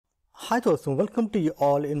Hi दोस्तों, welcome to you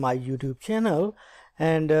all in my YouTube channel.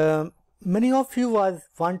 And many of you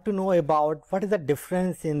want to know about what is the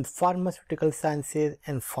difference in pharmaceutical sciences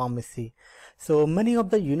and pharmacy. So many of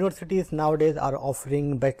the universities nowadays are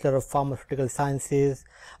offering Bachelor of Pharmaceutical Sciences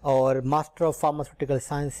or Master of Pharmaceutical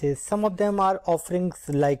Sciences. Some of them are offering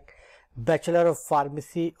like Bachelor of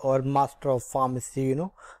Pharmacy or Master of Pharmacy,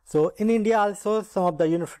 So in India also some of the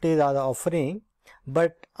universities are offering,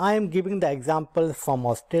 but I am giving the example from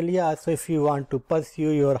Australia. So if you want to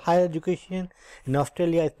pursue your higher education in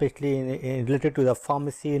Australia, especially in related to the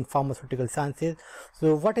pharmacy and pharmaceutical sciences,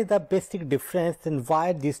 so what is the basic difference and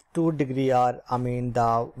why these two degrees are,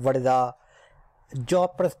 what is the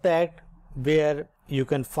job prospect where you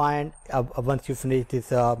can find once you finish this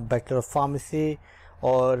Bachelor of Pharmacy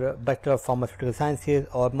or Bachelor of Pharmaceutical Sciences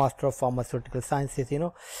or Master of Pharmaceutical Sciences,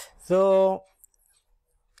 So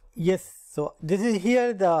yes, so this is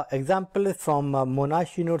here the example is from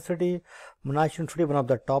Monash University. Monash University, one of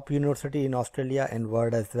the top university in Australia and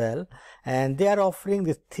world as well, and they are offering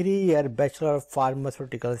this 3-year Bachelor of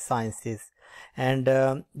Pharmaceutical Sciences. And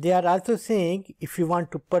they are also saying if you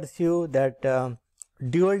want to pursue that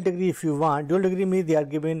dual degree, if you want dual degree means they are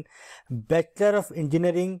giving Bachelor of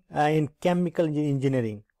Engineering in Chemical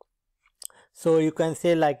Engineering. So you can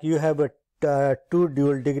say like you have a two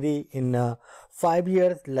dual degree in 5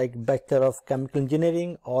 years, like Bachelor of Chemical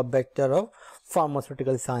Engineering or Bachelor of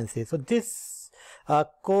Pharmaceutical Sciences. So this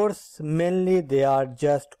course mainly they are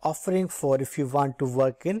just offering for if you want to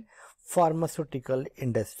work in pharmaceutical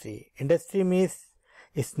industry. Industry means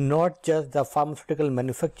it's not just the pharmaceutical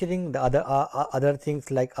manufacturing, the other things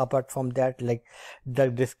like apart from that, like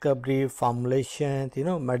drug discovery, formulations,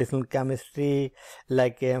 medicinal chemistry,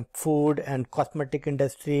 like food and cosmetic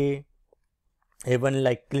industry, even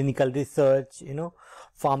like clinical research,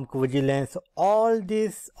 pharmacovigilance. All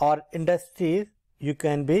these are industries you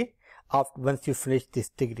can be after once you finish this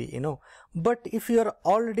degree, But if you are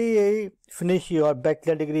already finish your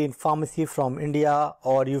bachelor degree in pharmacy from India,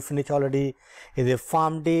 or you finish already is a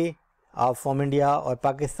PharmD from India or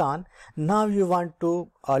Pakistan, now you want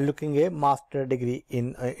to looking a master degree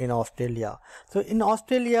in Australia. So in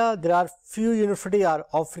Australia there are few universities are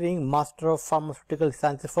offering Master of Pharmaceutical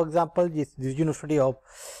Sciences. For example, this University of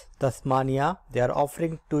Tasmania, they are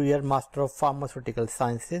offering 2-year Master of Pharmaceutical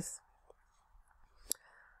Sciences.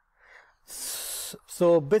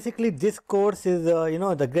 So basically this course is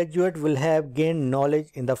the graduate will have gained knowledge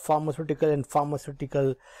in the pharmaceutical and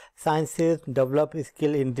pharmaceutical sciences, develop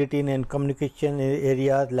skill in written and communication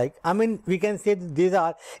areas. Like we can say that these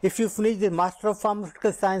are, if you finish the Master of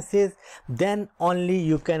Pharmaceutical Sciences, then only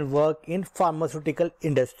you can work in pharmaceutical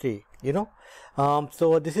industry,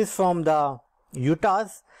 So this is from the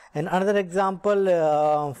Utah's. And another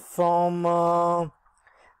example from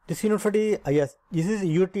this university, yes, this is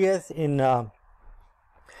UTS in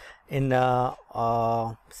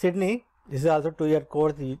Sydney. This is also 2-year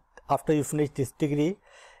course. After you finish this degree,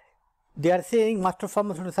 they are saying Master of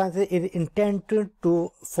Pharmaceutical Sciences is intended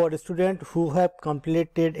for the student who have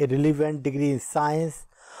completed a relevant degree in science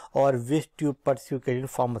or wish to pursue career in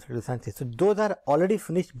pharmaceutical sciences. So those are already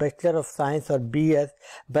finished Bachelor of Science or BS,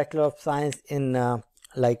 Bachelor of Science in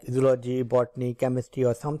like zoology, botany, chemistry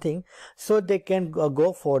or something, so they can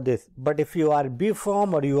go for this. But if you are B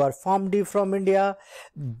Pharm or you are PharmD from India,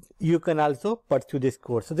 you can also pursue this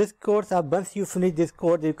course. So this course, once you finish this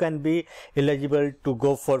course, you can be eligible to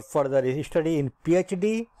go for further study in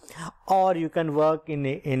PhD, or you can work in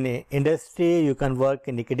industry, you can work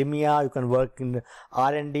in academia, you can work in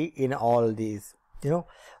R&D in all these,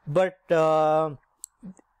 But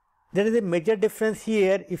there is a major difference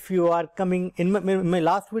here. If you are coming in my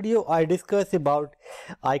last video, I discussed about,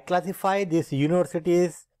 I classify these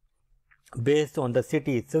universities based on the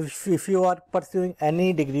cities. So if you are pursuing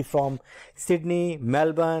any degree from Sydney,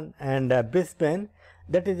 Melbourne and Brisbane,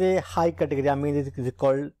 that is a high category. It is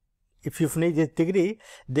called, if you finish this degree,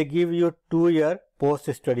 they give you 2-year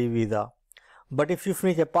post-study visa. But if you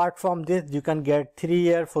finish apart from this, you can get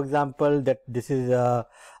 3-year, for example, that this is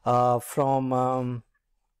from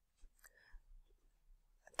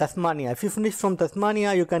Tasmania. If you finish from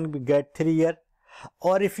Tasmania, you can get 3-year,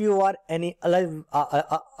 or if you are any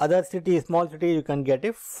other city, small city, you can get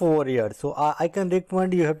a 4-year. So I can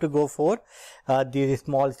recommend you have to go for these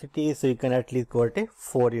small cities, so you can at least get a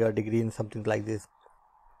 4-year degree in something like this.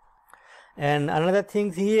 And another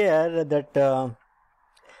thing here that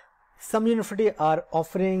some university are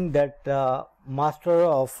offering that Master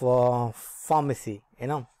of Pharmacy, they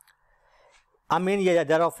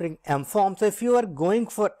are offering M Pharm. So if you are going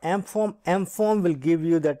for M Pharm will give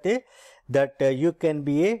you that that you can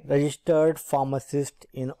be a registered pharmacist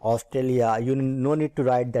in Australia. You no need to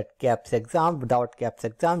write that CAPS exam. Without CAPS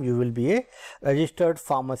exam, you will be a registered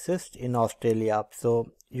pharmacist in Australia. So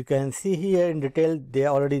you can see here in detail, they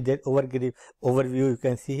already did overview. You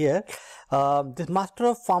can see here, this Master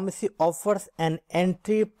of Pharmacy offers an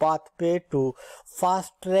entry pathway to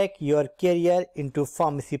fast track your career into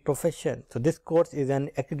pharmacy profession. So this course is an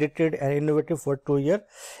accredited and innovative for 2-year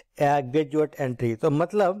graduate entry. तो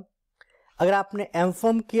मतलब अगर आपने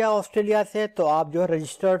एमफॉर्म किया Australia से तो आप जो है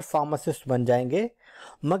रजिस्टर्ड फार्मासिस्ट बन जाएंगे,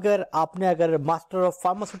 मगर आपने अगर मास्टर ऑफ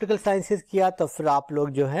फार्मास्यूटिकल साइंसेज किया तो फिर आप लोग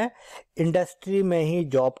जो है इंडस्ट्री में ही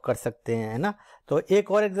जॉब कर सकते हैं, है ना। तो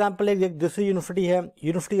एक और एग्जांपल है, एक दूसरी यूनिवर्सिटी है,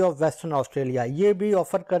 यूनिवर्सिटी ऑफ वेस्टर्न ऑस्ट्रेलिया, ये भी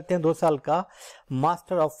ऑफर करते हैं 2 साल का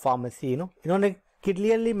मास्टर ऑफ फार्मेसी। इन्होंने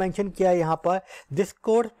क्लियरली मेंशन किया यहाँ पर, this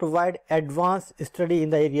course provide advance study in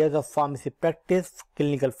the areas of pharmacy practice,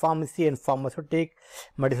 clinical pharmacy and pharmaceutic,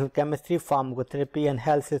 medicinal chemistry, pharmacotherapy and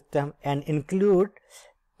health system and include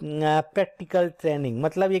practical training.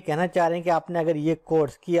 मतलब ये कहना चाह रहे हैं कि आपने अगर ये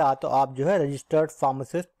कोर्स किया तो आप जो है रजिस्टर्ड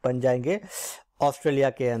फार्मासिस्ट बन जाएंगे ऑस्ट्रेलिया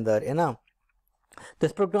के अंदर, है ना।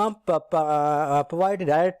 This program provide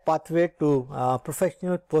direct pathway to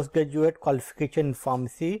professional postgraduate qualification in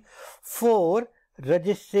pharmacy for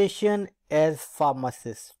registration as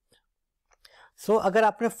pharmacist. So अगर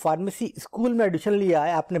आपने फार्मेसी स्कूल में एडमिशन लिया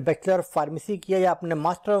है, आपने बैचलर ऑफ फार्मेसी किया या आपने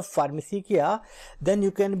मास्टर ऑफ फार्मेसी किया, then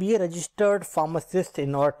you can be a registered pharmacist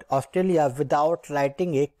in Australia without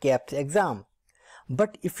writing a CAPS exam.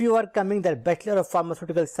 But if you are coming that Bachelor of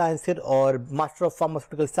Pharmaceutical Sciences or Master of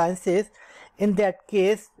Pharmaceutical Sciences, in that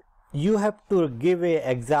case you have to give a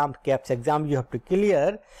exam, CAPS exam you have to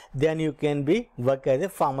clear, then you can be work as a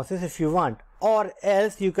pharmacist if you want, or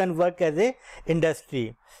else you can work as a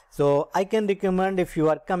industry. So I can recommend, if you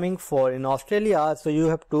are coming for in Australia, so you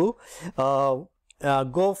have to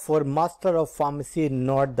go for Master of Pharmacy,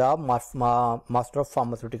 not the Master of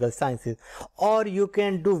Pharmaceutical Sciences. Or you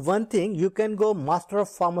can do one thing, you can go Master of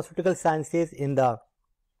Pharmaceutical Sciences in the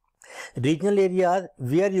regional areas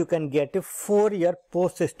where you can get a 4-year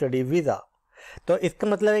post-study visa. तो इसका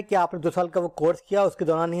मतलब है कि आपने 2 साल का वो course किया, उसके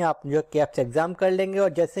दौरान ही आप जो कैप्स एग्जाम कर लेंगे, और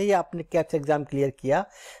जैसे ही आपने कैप्स एग्जाम क्लियर किया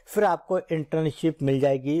फिर आपको इंटर्नशिप मिल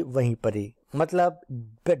जाएगी वहीं पर ही, मतलब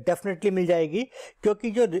डेफिनेटली मिल जाएगी,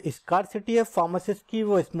 क्योंकि जो स्कार्सिटी है फार्मासिस्ट की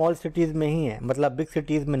वो स्मॉल सिटीज़ में ही है, मतलब बिग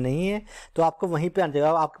सिटीज़ में नहीं है। तो आपको वहीं पे आना चाहिए।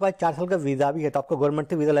 आपके पास 4 साल का वीज़ा भी है तो आपको गवर्नमेंट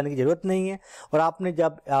से वीज़ा लेने की ज़रूरत नहीं है, और आपने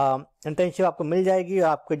जब इंटर्नशिप आपको मिल जाएगी और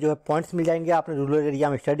आपके जो है पॉइंट्स मिल जाएंगे। आपने रूरल एरिया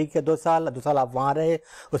में स्टडी किया 2 साल आप वहाँ रहे,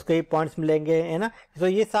 उसके ही पॉइंट्स मिलेंगे, है ना। तो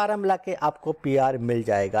ये सारा मिला के आपको PR मिल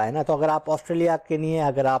जाएगा, है ना। तो अगर आप ऑस्ट्रेलिया के लिए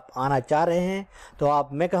अगर आप आना चाह रहे हैं तो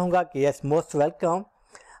मैं कहूँगा कि यस, मोस्ट वेलकम।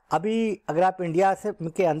 अभी अगर आप इंडिया से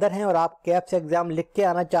के अंदर हैं और आप कैप्स एग्ज़ाम लिख के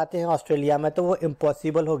आना चाहते हैं ऑस्ट्रेलिया में, तो वो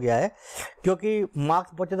इम्पॉसिबल हो गया है, क्योंकि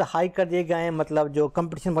मार्क्स बहुत ज़्यादा हाई कर दिए गए हैं। मतलब जो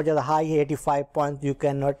कंपटीशन बहुत ज़्यादा हाई है, 85 पॉइंट्स, यू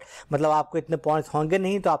कैन नॉट, मतलब आपको इतने पॉइंट्स होंगे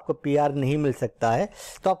नहीं तो आपको PR नहीं मिल सकता है।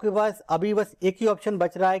 तो आपके पास अभी बस एक ही ऑप्शन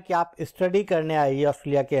बच रहा है कि आप स्टडी करने आइए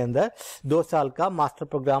ऑस्ट्रेलिया के अंदर, 2 साल का मास्टर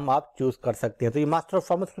प्रोग्राम आप चूज़ कर सकते हैं। तो ये मास्टर ऑफ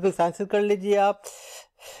फार्मास्यूटिकल साइंसेज कर लीजिए आप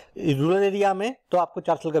रूरल एरिया में, तो आपको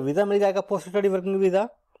 4 साल का वीज़ा मिल जाएगा, पोस्ट स्टडी वर्किंग वीज़ा।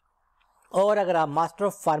 और अगर आप मास्टर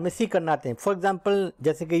ऑफ फार्मेसी करना चाहते हैं, फॉर एग्जांपल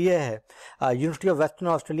जैसे कि ये है यूनिवर्सिटी ऑफ वेस्टर्न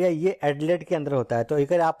ऑस्ट्रेलिया, ये एडिलेड के अंदर होता है। तो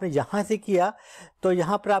अगर आपने यहाँ से किया तो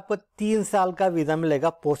यहाँ पर आपको 3 साल का वीज़ा मिलेगा,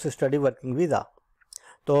 पोस्ट स्टडी वर्किंग वीज़ा।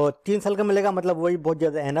 तो 3 साल का मिलेगा, मतलब वही बहुत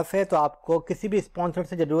ज़्यादा एनफ है। तो आपको किसी भी स्पॉन्सर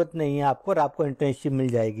से ज़रूरत नहीं है आपको, और आपको इंटर्नशिप मिल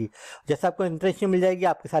जाएगी। जैसे आपको इंटर्नशिप मिल जाएगी,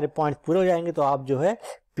 आपके सारे पॉइंट्स पूरे हो जाएंगे, तो आप जो है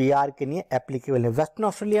PR के लिए एप्लीकेबल है। वेस्टर्न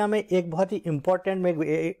ऑस्ट्रेलिया में एक बहुत ही इंपॉर्टेंट मैं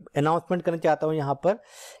अनाउंसमेंट करना चाहता हूँ यहाँ पर,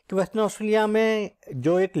 कि वेस्टर्न ऑस्ट्रेलिया में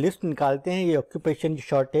जो एक लिस्ट निकालते हैं ये ऑक्यूपेशन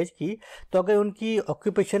शॉर्टेज की, तो अगर उनकी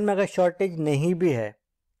ऑक्यूपेशन में अगर शॉर्टेज नहीं भी है,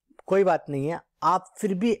 कोई बात नहीं है, आप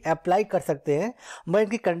फिर भी अप्लाई कर सकते हैं। मगर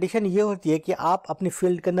इनकी कंडीशन ये होती है कि आप अपनी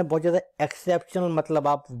फील्ड के अंदर बहुत ज़्यादा एक्सेप्शनल मतलब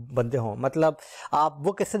आप बंदे हों। मतलब आप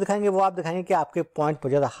वो कैसे दिखाएंगे, वो आप दिखाएंगे कि आपके पॉइंट बहुत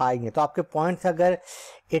ज़्यादा हाई हैं। तो आपके पॉइंट्स अगर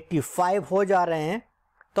 85 हो जा रहे हैं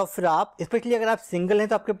तो फिर आप, स्पेशली अगर आप सिंगल हैं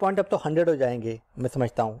तो आपके पॉइंट अब तो 100 हो जाएंगे, मैं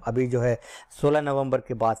समझता हूँ अभी जो है 16 नवंबर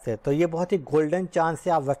के बाद से। तो ये बहुत ही गोल्डन चांस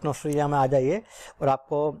है, आप वेस्टर्न ऑस्ट्रेलिया में आ जाइए और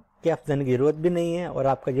आपको कैप्स देने की ज़रूरत भी नहीं है और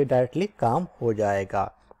आपका ये डायरेक्टली काम हो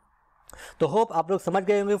जाएगा। तो होप आप लोग समझ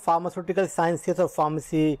गए होंगे फार्मास्यूटिकल साइंसेस और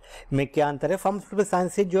फार्मेसी में क्या अंतर है। फार्मास्यूटिकल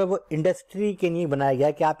साइंसेस जो है वो इंडस्ट्री के लिए बनाया गया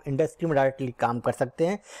है कि आप इंडस्ट्री में डायरेक्टली काम कर सकते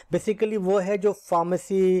हैं। बेसिकली वो है जो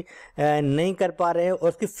फार्मेसी नहीं कर पा रहे हैं और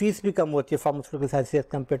उसकी फीस भी कम होती है pharmaceutical sciences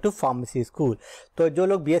compare to pharmacy school. तो जो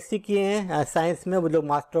लोग बीएससी किए हैं साइंस में वो लोग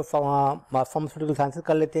मास्टर ऑफ फार्मास्यूटिकल साइंसेस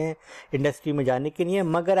कर लेते हैं इंडस्ट्री में जाने के लिए।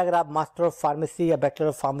 मगर अगर आप मास्टर ऑफ फार्मेसी या बैचलर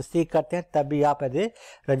ऑफ फार्मेसी करते हैं तभी आप एज ए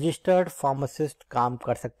रजिस्टर्ड फार्मासिस्ट काम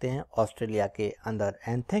कर सकते हैं ऑस्ट्रेलिया के अंदर।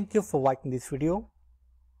 And thank you for watching this video.